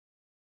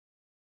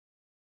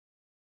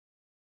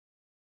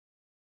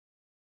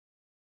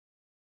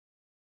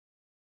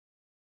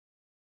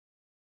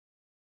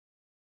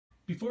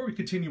Before we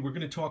continue, we're going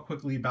to talk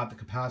quickly about the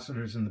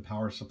capacitors and the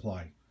power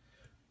supply.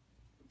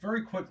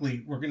 Very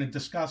quickly, we're going to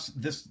discuss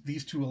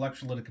these two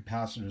electrolytic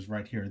capacitors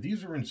right here.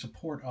 These are in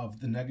support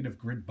of the negative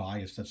grid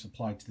bias that's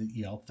applied to the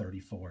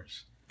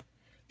EL34s.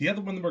 The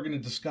other one that we're going to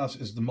discuss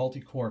is the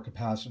multi-core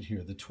capacitor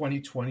here, the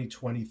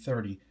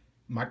 20-20-20-30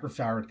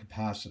 microfarad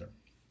capacitor.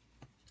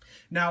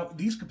 Now,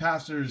 these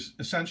capacitors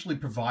essentially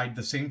provide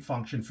the same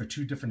function for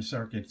two different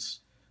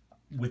circuits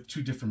with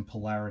two different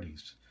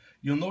polarities.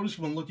 You'll notice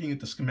when looking at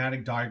the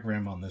schematic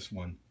diagram on this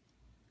one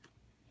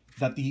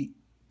that the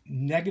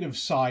negative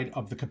side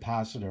of the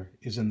capacitor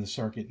is in the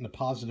circuit and the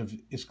positive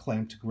is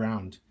clamped to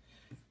ground.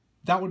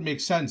 That would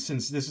make sense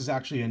since this is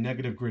actually a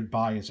negative grid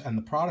bias and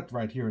the product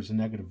right here is a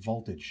negative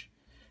voltage.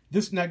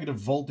 This negative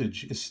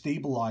voltage is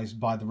stabilized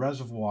by the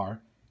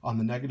reservoir on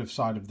the negative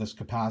side of this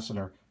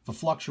capacitor for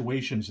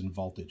fluctuations in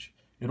voltage.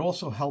 It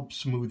also helps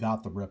smooth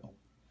out the ripple.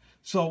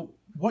 So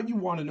what you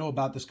want to know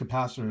about this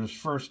capacitor is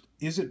first,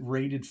 is it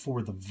rated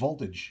for the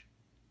voltage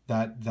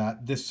that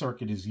this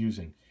circuit is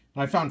using?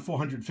 And I found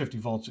 450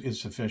 volts is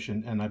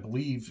sufficient, and I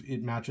believe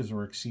it matches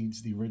or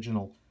exceeds the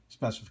original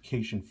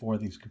specification for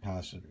these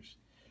capacitors.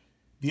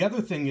 The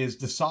other thing is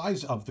the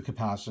size of the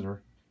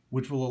capacitor,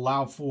 which will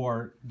allow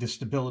for the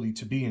stability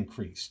to be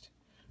increased.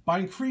 By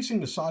increasing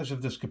the size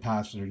of this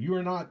capacitor, you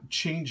are not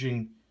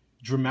changing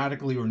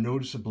dramatically or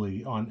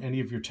noticeably on any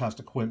of your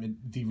test equipment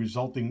the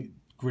resulting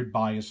grid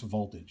bias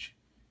voltage.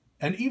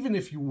 And even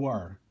if you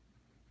were,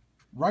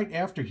 right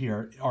after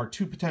here are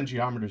two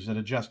potentiometers that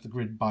adjust the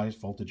grid bias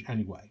voltage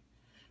anyway.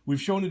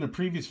 We've shown in a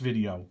previous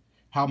video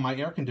how my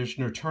air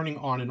conditioner turning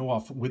on and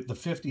off with the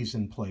 50s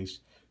in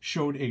place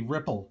showed a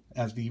ripple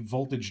as the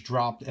voltage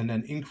dropped and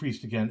then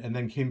increased again and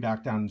then came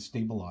back down and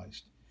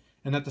stabilized.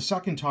 And at the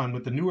second time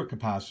with the newer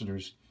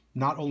capacitors,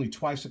 not only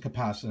twice the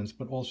capacitance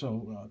but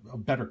also a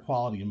better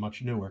quality and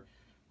much newer,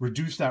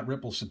 reduced that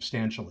ripple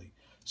substantially.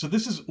 So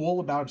this is all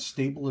about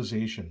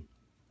stabilization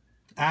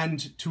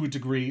and to a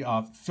degree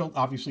of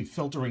obviously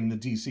filtering the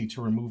DC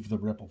to remove the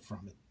ripple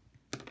from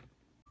it.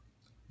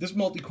 This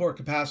multi-core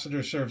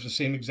capacitor serves the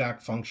same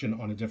exact function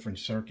on a different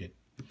circuit.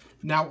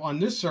 Now on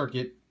this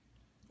circuit,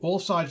 all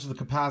sides of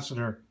the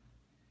capacitor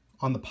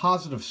on the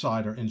positive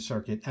side are in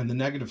circuit and the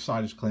negative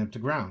side is clamped to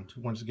ground.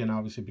 Once again,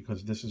 obviously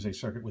because this is a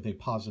circuit with a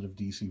positive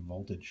DC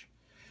voltage.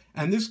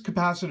 And this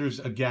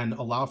capacitors, again,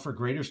 allow for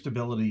greater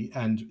stability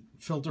and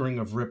filtering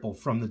of ripple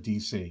from the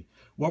DC.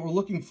 What we're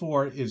looking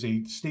for is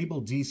a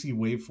stable DC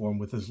waveform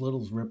with as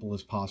little ripple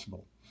as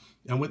possible.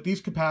 And what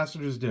these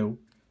capacitors do,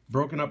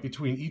 broken up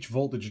between each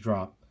voltage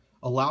drop,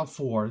 allow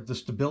for the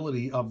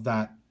stability of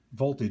that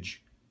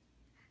voltage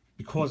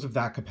because of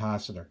that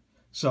capacitor.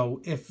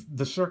 So if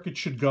the circuit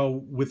should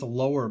go with a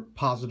lower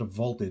positive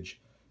voltage,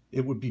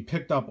 it would be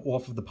picked up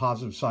off of the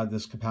positive side of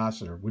this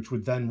capacitor, which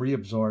would then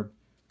reabsorb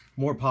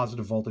more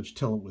positive voltage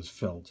till it was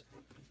filled.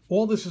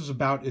 All this is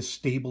about is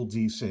stable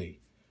DC.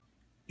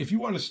 If you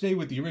want to stay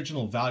with the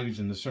original values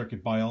in the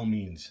circuit, by all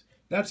means,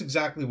 that's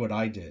exactly what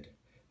I did.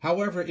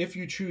 However, if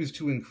you choose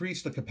to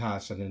increase the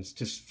capacitance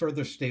to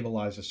further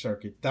stabilize a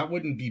circuit, that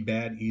wouldn't be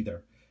bad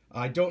either.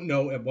 I don't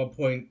know at what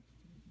point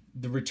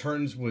the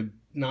returns would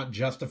not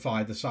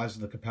justify the size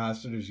of the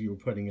capacitors you were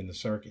putting in the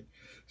circuit,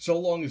 so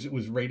long as it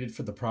was rated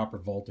for the proper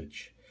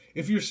voltage.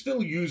 If you're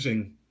still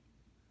using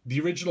the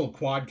original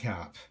quad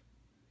cap,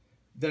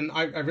 then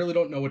I really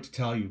don't know what to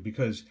tell you,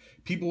 because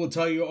people will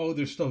tell you, oh,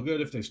 they're still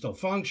good if they still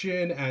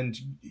function. And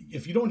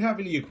if you don't have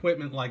any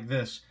equipment like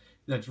this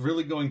that's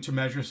really going to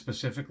measure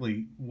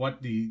specifically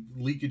what the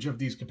leakage of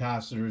these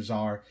capacitors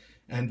are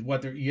and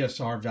what their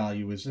ESR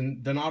value is,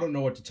 and then I don't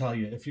know what to tell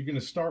you. If you're going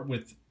to start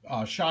with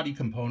shoddy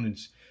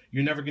components,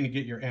 you're never going to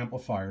get your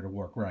amplifier to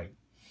work right.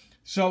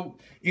 So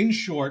in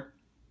short,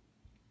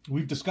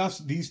 we've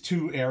discussed these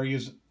two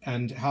areas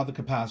and how the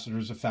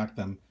capacitors affect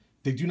them.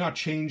 They do not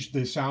change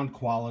the sound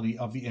quality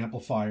of the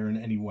amplifier in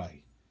any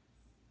way.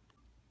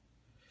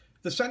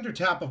 The center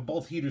tap of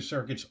both heater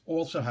circuits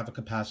also have a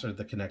capacitor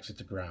that connects it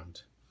to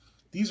ground.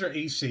 These are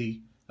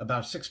AC,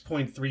 about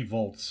 6.3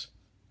 volts,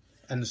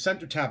 and the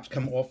center taps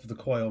come off of the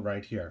coil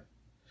right here.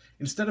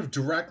 Instead of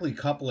directly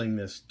coupling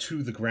this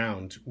to the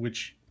ground,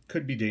 which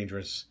could be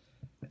dangerous,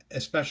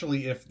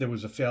 especially if there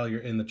was a failure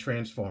in the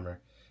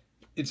transformer,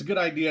 it's a good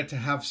idea to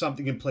have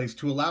something in place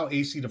to allow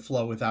AC to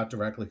flow without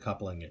directly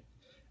coupling it.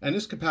 And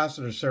this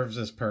capacitor serves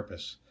this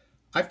purpose.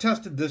 I've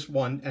tested this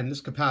one and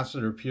this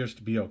capacitor appears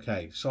to be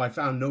okay, so I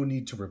found no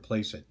need to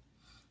replace it.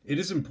 It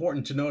is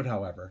important to note,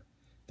 however,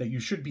 that you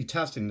should be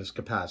testing this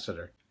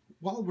capacitor.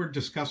 While we're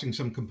discussing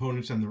some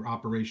components and their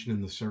operation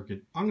in the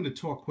circuit, I'm going to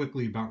talk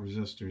quickly about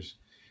resistors,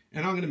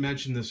 and I'm going to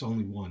mention this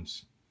only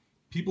once.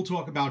 People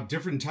talk about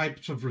different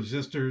types of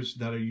resistors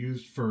that are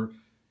used for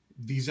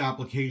these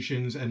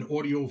applications and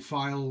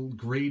audiophile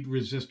grade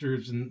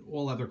resistors and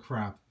all other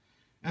crap.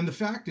 And the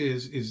fact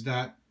is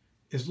that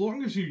as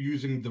long as you're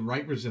using the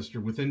right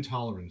resistor within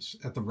tolerance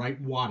at the right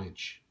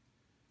wattage,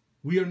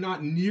 we are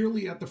not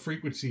nearly at the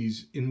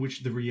frequencies in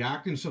which the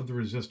reactance of the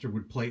resistor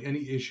would play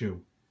any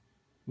issue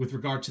with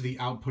regard to the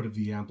output of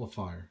the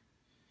amplifier.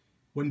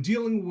 When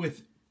dealing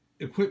with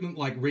equipment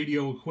like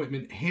radio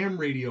equipment, ham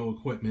radio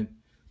equipment,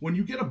 when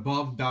you get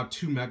above about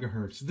 2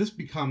 megahertz, this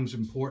becomes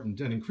important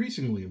and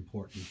increasingly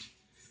important,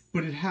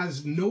 but it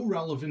has no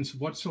relevance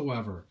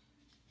whatsoever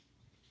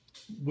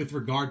with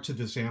regard to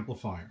this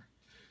amplifier.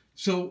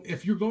 So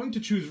if you're going to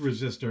choose a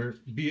resistor,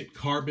 be it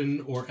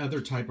carbon or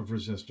other type of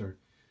resistor,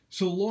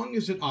 so long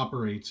as it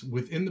operates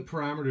within the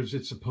parameters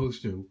it's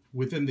supposed to,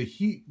 within the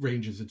heat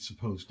ranges it's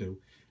supposed to,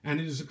 and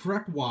it is the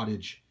correct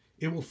wattage,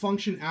 it will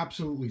function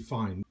absolutely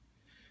fine.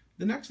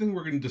 The next thing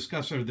we're going to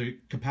discuss are the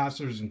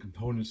capacitors and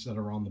components that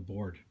are on the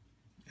board.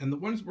 And the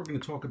ones we're going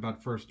to talk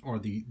about first are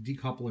the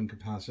decoupling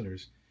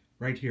capacitors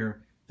right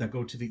here that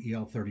go to the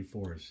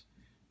EL34s.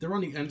 They're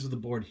on the ends of the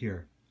board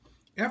here.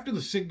 After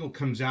the signal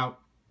comes out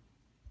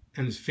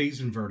and is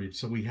phase inverted,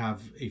 so we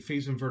have a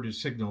phase inverted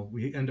signal,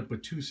 we end up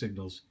with 2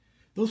 signals.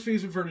 Those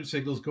phase inverted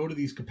signals go to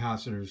these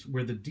capacitors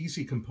where the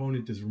DC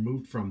component is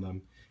removed from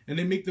them, and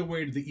they make their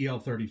way to the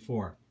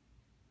EL34.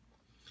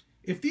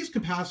 If these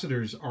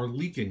capacitors are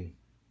leaking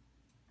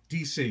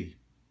DC,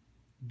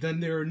 then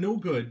they are no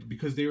good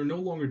because they are no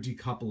longer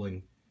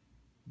decoupling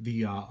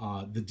the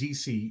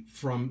DC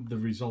from the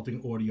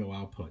resulting audio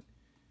output,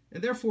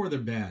 and therefore they're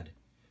bad.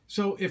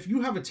 So if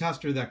you have a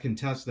tester that can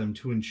test them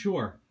to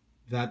ensure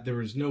that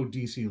there is no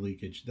DC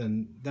leakage,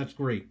 then that's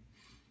great.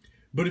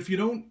 But if you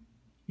don't,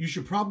 you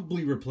should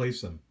probably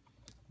replace them.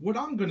 What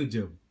I'm going to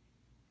do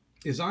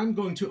is I'm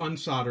going to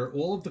unsolder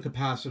all of the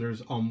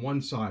capacitors on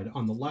one side,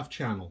 on the left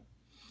channel,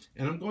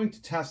 and I'm going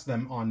to test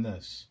them on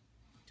this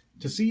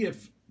to see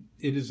if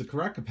it is the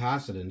correct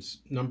capacitance,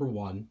 number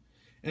one,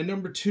 and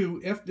number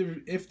two, if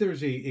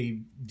there's a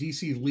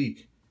DC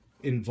leak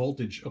in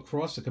voltage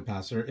across the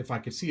capacitor, if I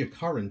could see a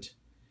current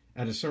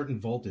at a certain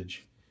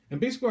voltage. And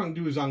basically what I'm going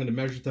to do is I'm going to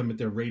measure them at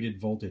their rated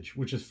voltage,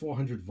 which is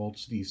 400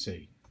 volts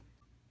DC.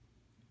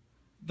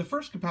 The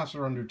first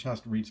capacitor under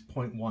test reads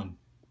 0.1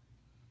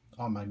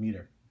 on my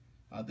meter.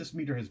 This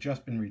meter has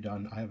just been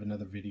redone. I have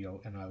another video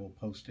and I will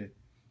post it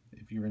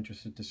if you're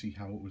interested to see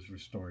how it was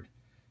restored.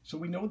 So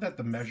we know that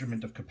the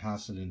measurement of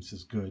capacitance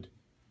is good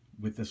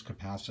with this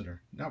capacitor.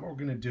 Now what we're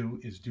going to do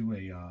is do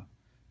a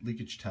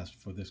leakage test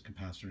for this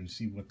capacitor and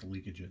see what the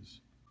leakage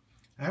is.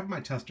 I have my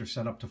tester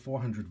set up to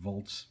 400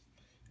 volts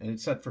and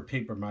it's set for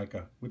paper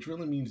mica, which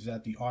really means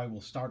that the eye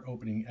will start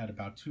opening at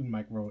about 2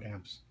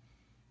 microamps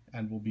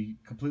and will be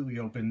completely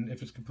open.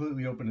 If it's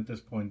completely open at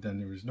this point, then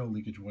there is no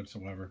leakage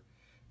whatsoever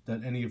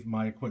that any of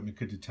my equipment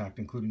could detect,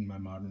 including my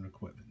modern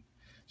equipment.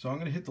 So I'm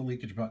going to hit the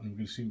leakage button and we're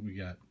going to see what we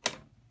get.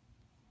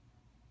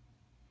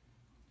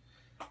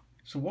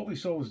 So what we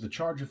saw was the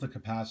charge of the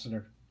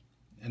capacitor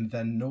and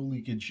then no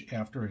leakage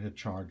after it had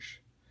charged.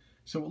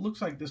 So it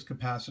looks like this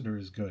capacitor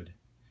is good.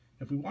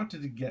 If we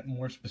wanted to get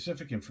more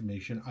specific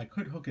information, I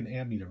could hook an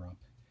ammeter up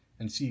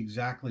and see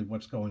exactly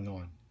what's going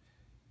on.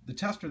 The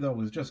tester, though,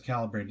 was just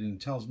calibrated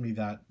and tells me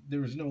that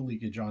there is no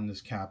leakage on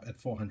this cap at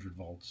 400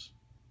 volts.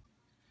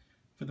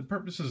 For the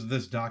purposes of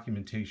this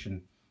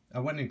documentation, I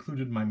went and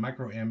included my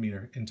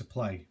microammeter into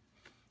play.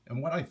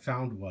 And what I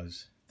found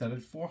was that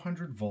at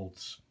 400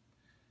 volts,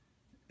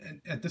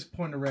 and at this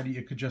point already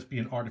it could just be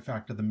an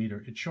artifact of the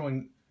meter, it's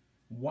showing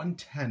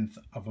 1/10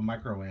 of a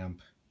microamp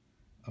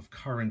of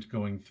current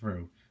going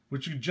through,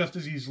 which could just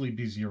as easily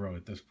be 0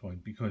 at this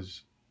point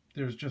because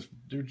there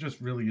just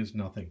really is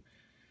nothing.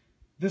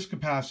 This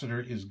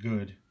capacitor is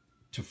good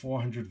to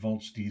 400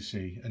 volts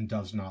DC and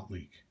does not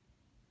leak.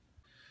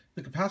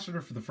 The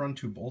capacitor for the front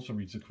tube also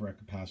reads the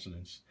correct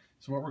capacitance.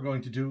 So what we're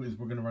going to do is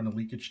we're going to run a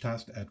leakage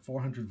test at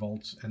 400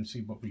 volts and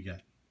see what we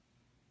get.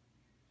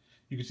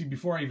 You can see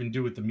before I even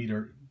do it, the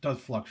meter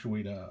does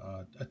fluctuate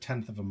a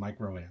 1/10 of a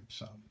microamp.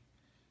 So,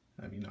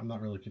 I mean, I'm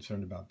not really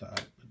concerned about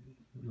that.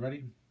 You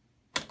ready?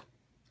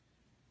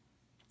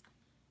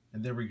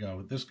 And there we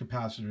go. This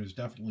capacitor is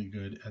definitely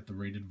good at the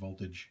rated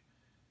voltage.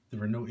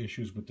 There are no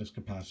issues with this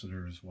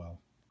capacitor as well.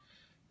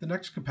 The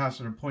next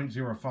capacitor,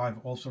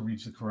 0.05, also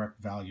reads the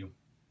correct value.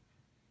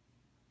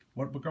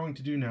 What we're going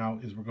to do now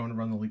is we're going to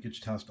run the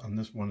leakage test on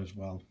this one as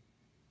well.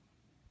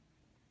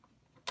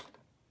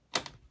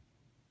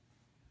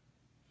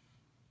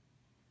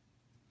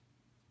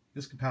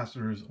 This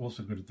capacitor is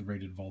also good at the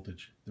rated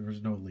voltage. There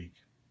is no leak.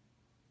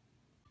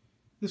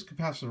 This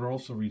capacitor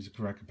also reads the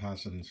correct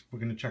capacitance. We're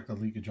going to check the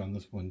leakage on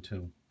this one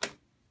too.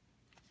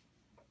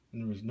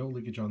 And there is no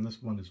leakage on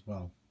this one as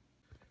well.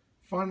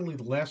 Finally,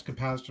 the last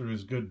capacitor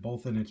is good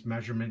both in its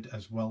measurement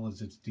as well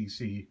as its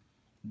DC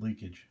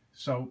leakage.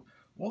 So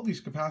all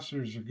these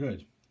capacitors are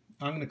good.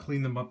 I'm going to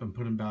clean them up and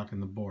put them back in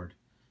the board.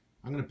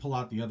 I'm going to pull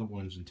out the other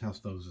ones and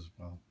test those as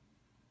well.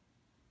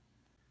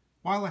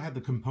 While I had the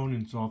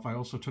components off, I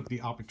also took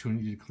the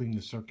opportunity to clean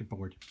the circuit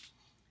board.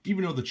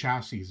 Even though the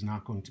chassis is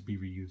not going to be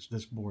reused,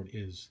 this board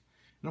is.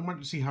 And I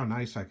wanted to see how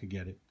nice I could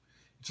get it.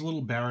 It's a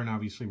little barren,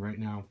 obviously, right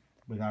now,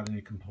 without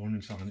any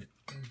components on it.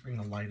 Let me bring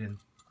the light in.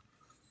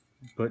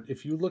 But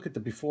if you look at the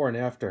before and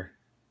after,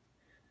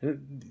 it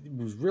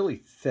was really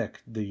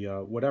thick, the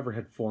whatever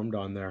had formed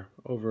on there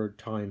over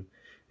time.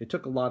 It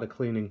took a lot of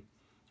cleaning.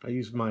 I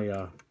used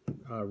my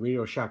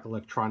Radio Shack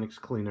electronics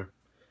cleaner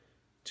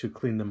to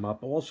clean them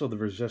up. Also the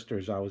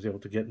resistors, I was able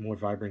to get more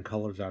vibrant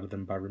colors out of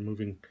them by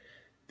removing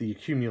the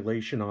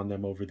accumulation on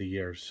them over the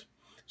years.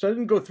 So I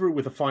didn't go through it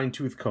with a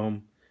fine-tooth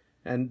comb,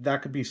 and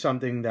that could be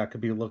something that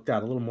could be looked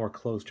at a little more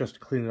close just to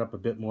clean it up a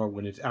bit more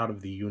when it's out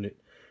of the unit.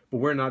 But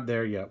we're not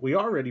there yet. We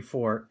are ready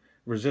for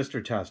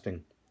resistor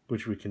testing,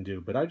 which we can do,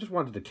 but I just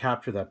wanted to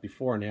capture that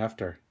before and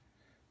after.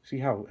 See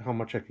how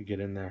much I could get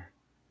in there.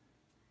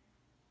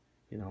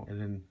 You know, and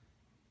then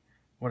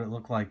what it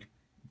looked like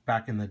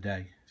back in the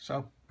day.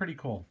 So, pretty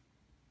cool.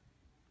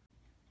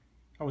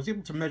 I was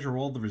able to measure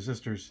all the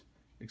resistors,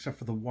 except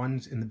for the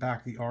ones in the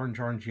back, the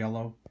orange,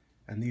 yellow,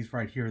 and these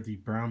right here, the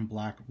brown,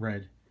 black,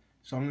 red.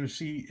 So I'm going to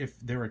see if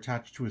they're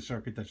attached to a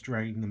circuit that's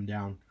dragging them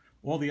down.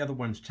 All the other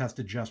ones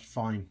tested just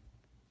fine.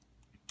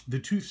 The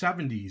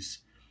 270s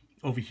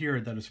over here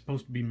that are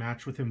supposed to be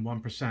matched within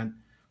 1%,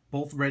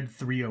 both read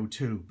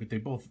 302, but they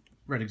both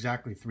read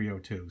exactly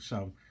 302.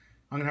 So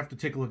I'm going to have to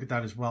take a look at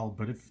that as well.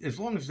 But as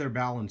long as they're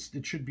balanced,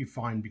 it should be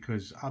fine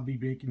because I'll be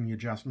making the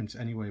adjustments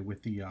anyway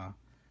with the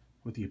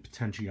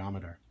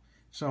potentiometer.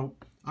 So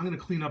I'm going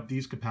to clean up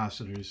these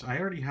capacitors. I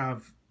already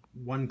have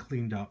one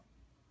cleaned up.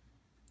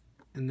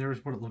 And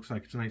there's what it looks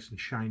like. It's nice and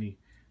shiny.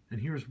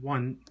 And here's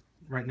one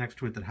right next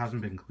to it that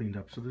hasn't been cleaned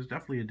up. So there's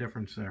definitely a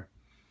difference there.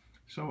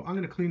 So I'm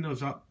going to clean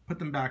those up, put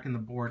them back in the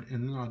board,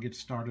 and then I'll get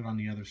started on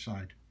the other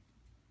side.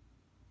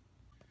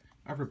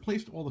 I've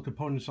replaced all the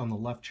components on the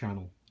left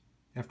channel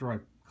after I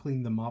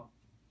cleaned them up,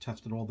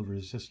 tested all the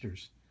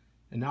resistors.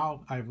 And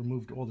now I've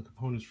removed all the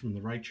components from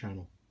the right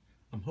channel.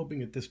 I'm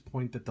hoping at this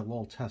point that they'll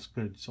all test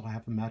good, so I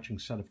have a matching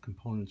set of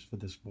components for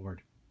this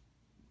board.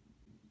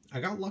 I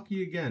got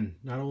lucky again.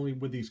 Not only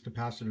were these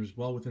capacitors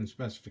well within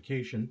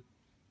specification,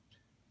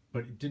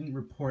 but it didn't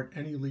report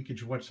any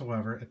leakage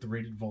whatsoever at the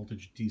rated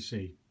voltage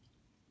DC.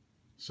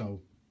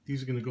 So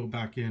these are going to go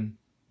back in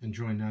and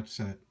join that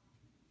set.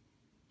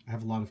 I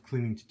have a lot of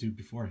cleaning to do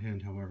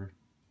beforehand, however.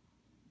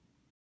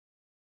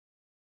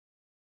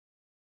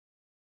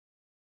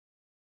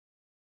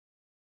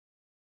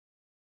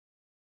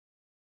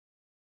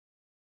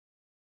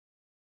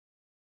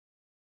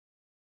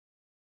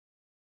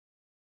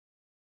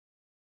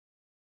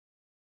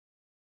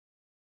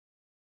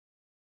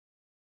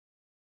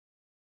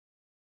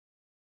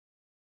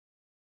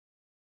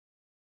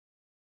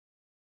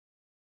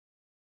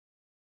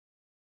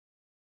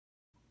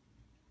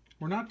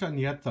 We're not done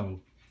yet,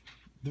 though.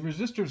 The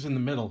resistors in the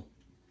middle,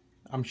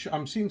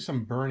 I'm seeing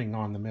some burning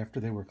on them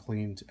after they were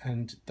cleaned,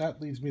 and that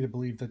leads me to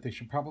believe that they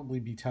should probably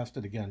be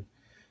tested again,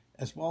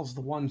 as well as the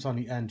ones on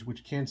the end,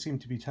 which can't seem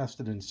to be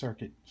tested in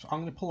circuit. So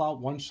I'm going to pull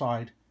out one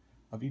side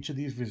of each of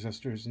these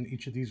resistors and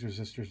each of these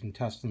resistors and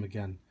test them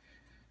again.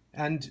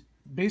 And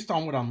based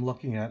on what I'm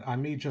looking at, I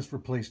may just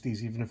replace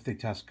these even if they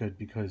test good,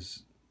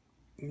 because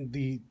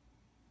the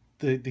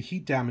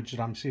heat damage that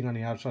I'm seeing on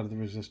the outside of the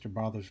resistor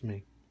bothers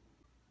me.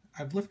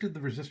 I've lifted the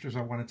resistors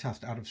I want to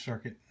test out of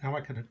circuit. Now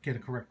I could get a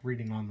correct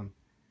reading on them.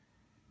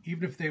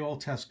 Even if they all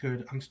test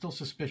good, I'm still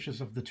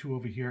suspicious of the two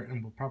over here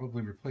and will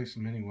probably replace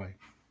them anyway.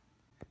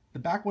 The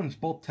back ones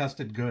both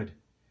tested good.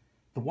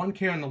 The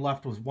 1K on the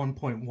left was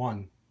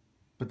 1.1,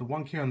 but the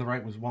 1K on the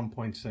right was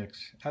 1.6.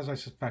 As I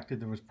suspected,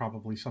 there was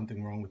probably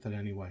something wrong with it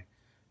anyway.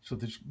 So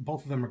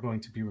both of them are going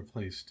to be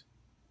replaced.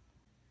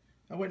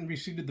 I went and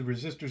reseated the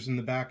resistors in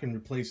the back and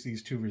replaced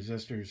these two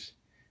resistors.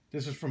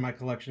 This is from my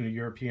collection of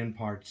European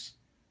parts,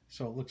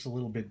 so it looks a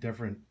little bit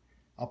different.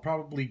 I'll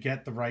probably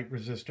get the right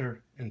resistor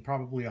and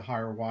probably a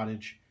higher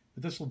wattage,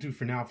 but this will do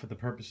for now for the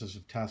purposes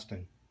of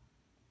testing.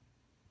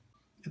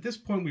 At this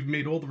point, we've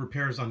made all the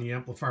repairs on the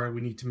amplifier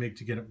we need to make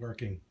to get it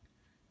working.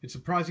 It's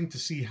surprising to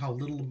see how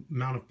little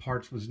amount of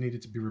parts was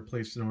needed to be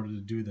replaced in order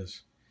to do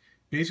this.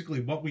 Basically,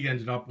 what we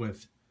ended up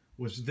with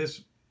was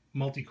this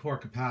multi-core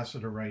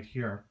capacitor right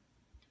here,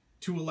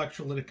 2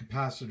 electrolytic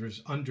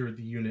capacitors under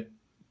the unit,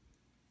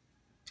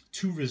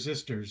 2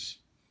 resistors,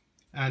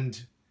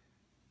 and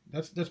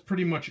that's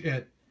pretty much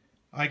it.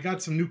 I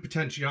got some new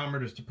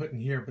potentiometers to put in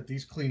here, but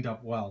these cleaned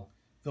up well.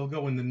 They'll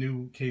go in the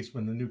new case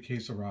when the new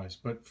case arrives,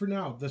 but for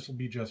now, this will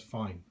be just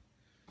fine.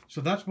 So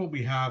that's what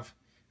we have,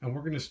 and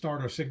we're going to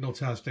start our signal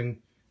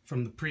testing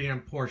from the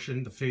preamp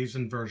portion, the phase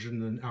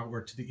inversion, and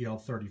outward to the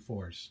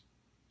EL34s.